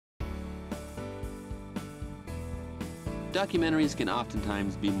Documentaries can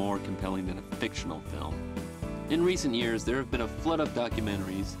oftentimes be more compelling than a fictional film. In recent years, there have been a flood of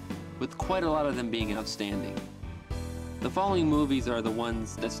documentaries, with quite a lot of them being outstanding. The following movies are the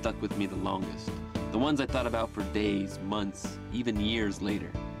ones that stuck with me the longest, the ones I thought about for days, months, even years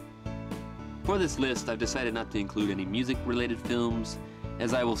later. For this list, I've decided not to include any music-related films,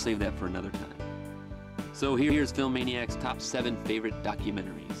 as I will save that for another time. So here's Film Maniac's top 7 favorite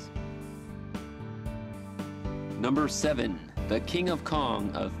documentaries. Number 7, The King of Kong,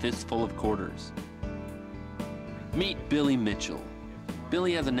 A Fistful of Quarters. Meet Billy Mitchell.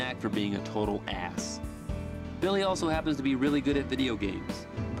 Billy has a knack for being a total ass. Billy also happens to be really good at video games,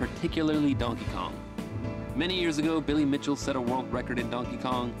 particularly Donkey Kong. Many years ago, Billy Mitchell set a world record in Donkey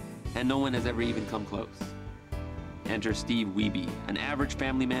Kong, and no one has ever even come close. Enter Steve Wiebe, an average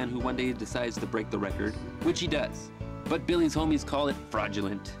family man who one day decides to break the record, which he does. But Billy's homies call it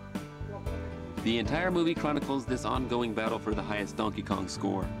fraudulent. The entire movie chronicles this ongoing battle for the highest Donkey Kong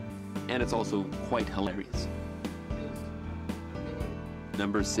score, and it's also quite hilarious.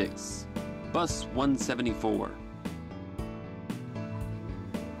 Number 6, Bus 174.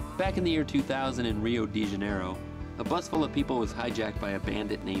 Back in the year 2000 in Rio de Janeiro, a bus full of people was hijacked by a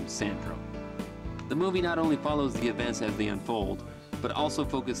bandit named Sandro. The movie not only follows the events as they unfold, but also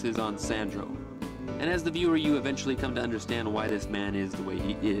focuses on Sandro. And as the viewer, you eventually come to understand why this man is the way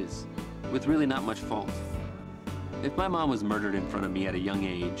he is, with really not much fault. If my mom was murdered in front of me at a young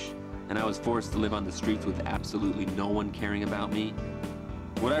age, and I was forced to live on the streets with absolutely no one caring about me,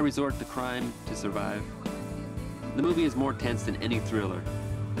 would I resort to crime to survive? The movie is more tense than any thriller,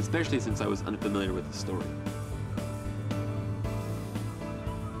 especially since I was unfamiliar with the story.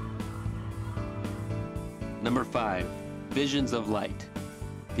 Number 5, Visions of Light,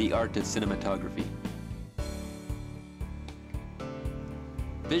 The Art of Cinematography.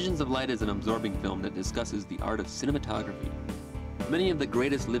 Visions of Light is an absorbing film that discusses the art of cinematography. Many of the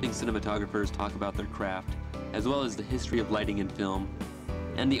greatest living cinematographers talk about their craft, as well as the history of lighting in film,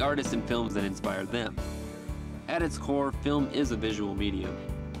 and the artists and films that inspire them. At its core, film is a visual medium.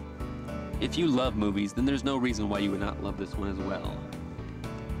 If you love movies, then there's no reason why you would not love this one as well.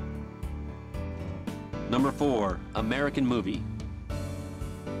 Number 4, American Movie.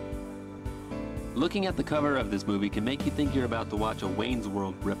 Looking at the cover of this movie can make you think you're about to watch a Wayne's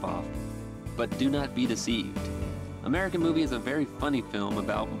World ripoff, but do not be deceived. American Movie is a very funny film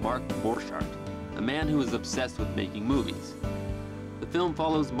about Mark Borchardt, a man who is obsessed with making movies. The film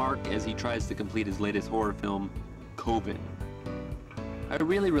follows Mark as he tries to complete his latest horror film, Coven. I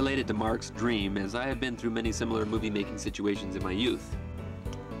really related to Mark's dream, as I have been through many similar movie-making situations in my youth.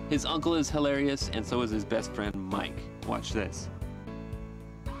 His uncle is hilarious, and so is his best friend, Mike. Watch this.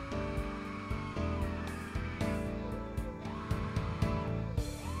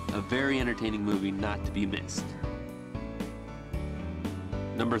 A very entertaining movie not to be missed.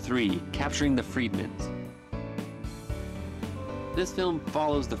 Number 3, Capturing the Friedmans. This film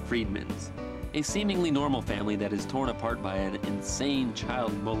follows the Friedmans, a seemingly normal family that is torn apart by an insane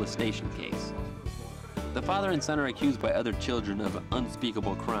child molestation case. The father and son are accused by other children of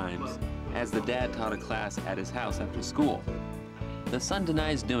unspeakable crimes, as the dad taught a class at his house after school. The son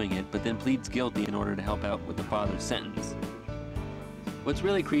denies doing it, but then pleads guilty in order to help out with the father's sentence. What's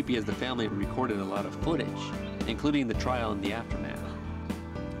really creepy is the family recorded a lot of footage, including the trial and the aftermath.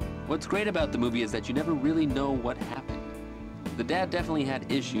 What's great about the movie is that you never really know what happened. The dad definitely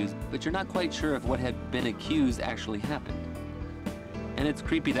had issues, but you're not quite sure if what had been accused actually happened. And it's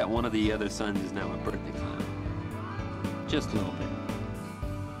creepy that one of the other sons is now a birthday clown. Just a little bit.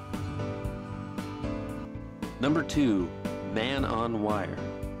 Number 2, Man on Wire.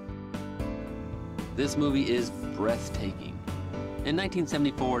 This movie is breathtaking. In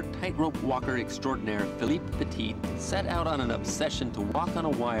 1974, tightrope walker extraordinaire Philippe Petit set out on an obsession to walk on a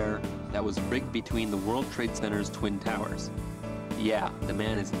wire that was rigged between the World Trade Center's twin towers. Yeah, the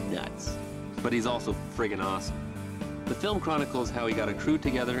man is nuts, but he's also friggin' awesome. The film chronicles how he got a crew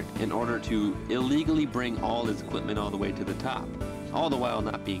together in order to illegally bring all his equipment all the way to the top, all the while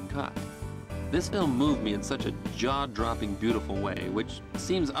not being caught. This film moved me in such a jaw-dropping, beautiful way, which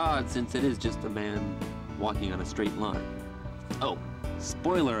seems odd since it is just a man walking on a straight line. Oh,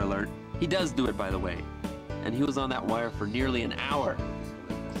 spoiler alert, he does do it, by the way, and he was on that wire for nearly an hour.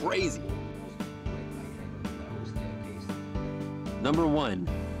 Crazy. Number 1,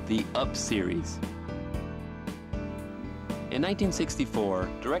 the Up series. In 1964,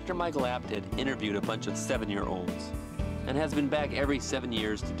 director Michael Apted interviewed a bunch of 7-year-olds, and has been back every 7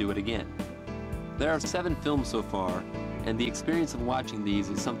 years to do it again. There are 7 films so far, and the experience of watching these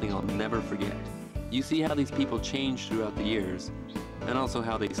is something I'll never forget. You see how these people change throughout the years, and also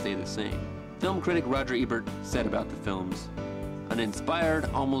how they stay the same. Film critic Roger Ebert said about the films, "An inspired,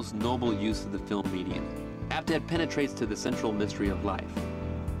 almost noble use of the film medium, apt that penetrates to the central mystery of life.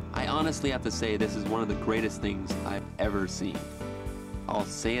 I honestly have to say this is one of the greatest things I've ever seen. I'll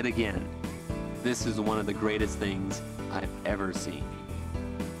say it again. This is one of the greatest things I've ever seen."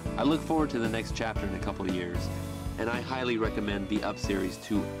 I look forward to the next chapter in a couple of years, and I highly recommend the Up series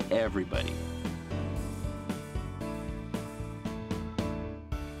to everybody.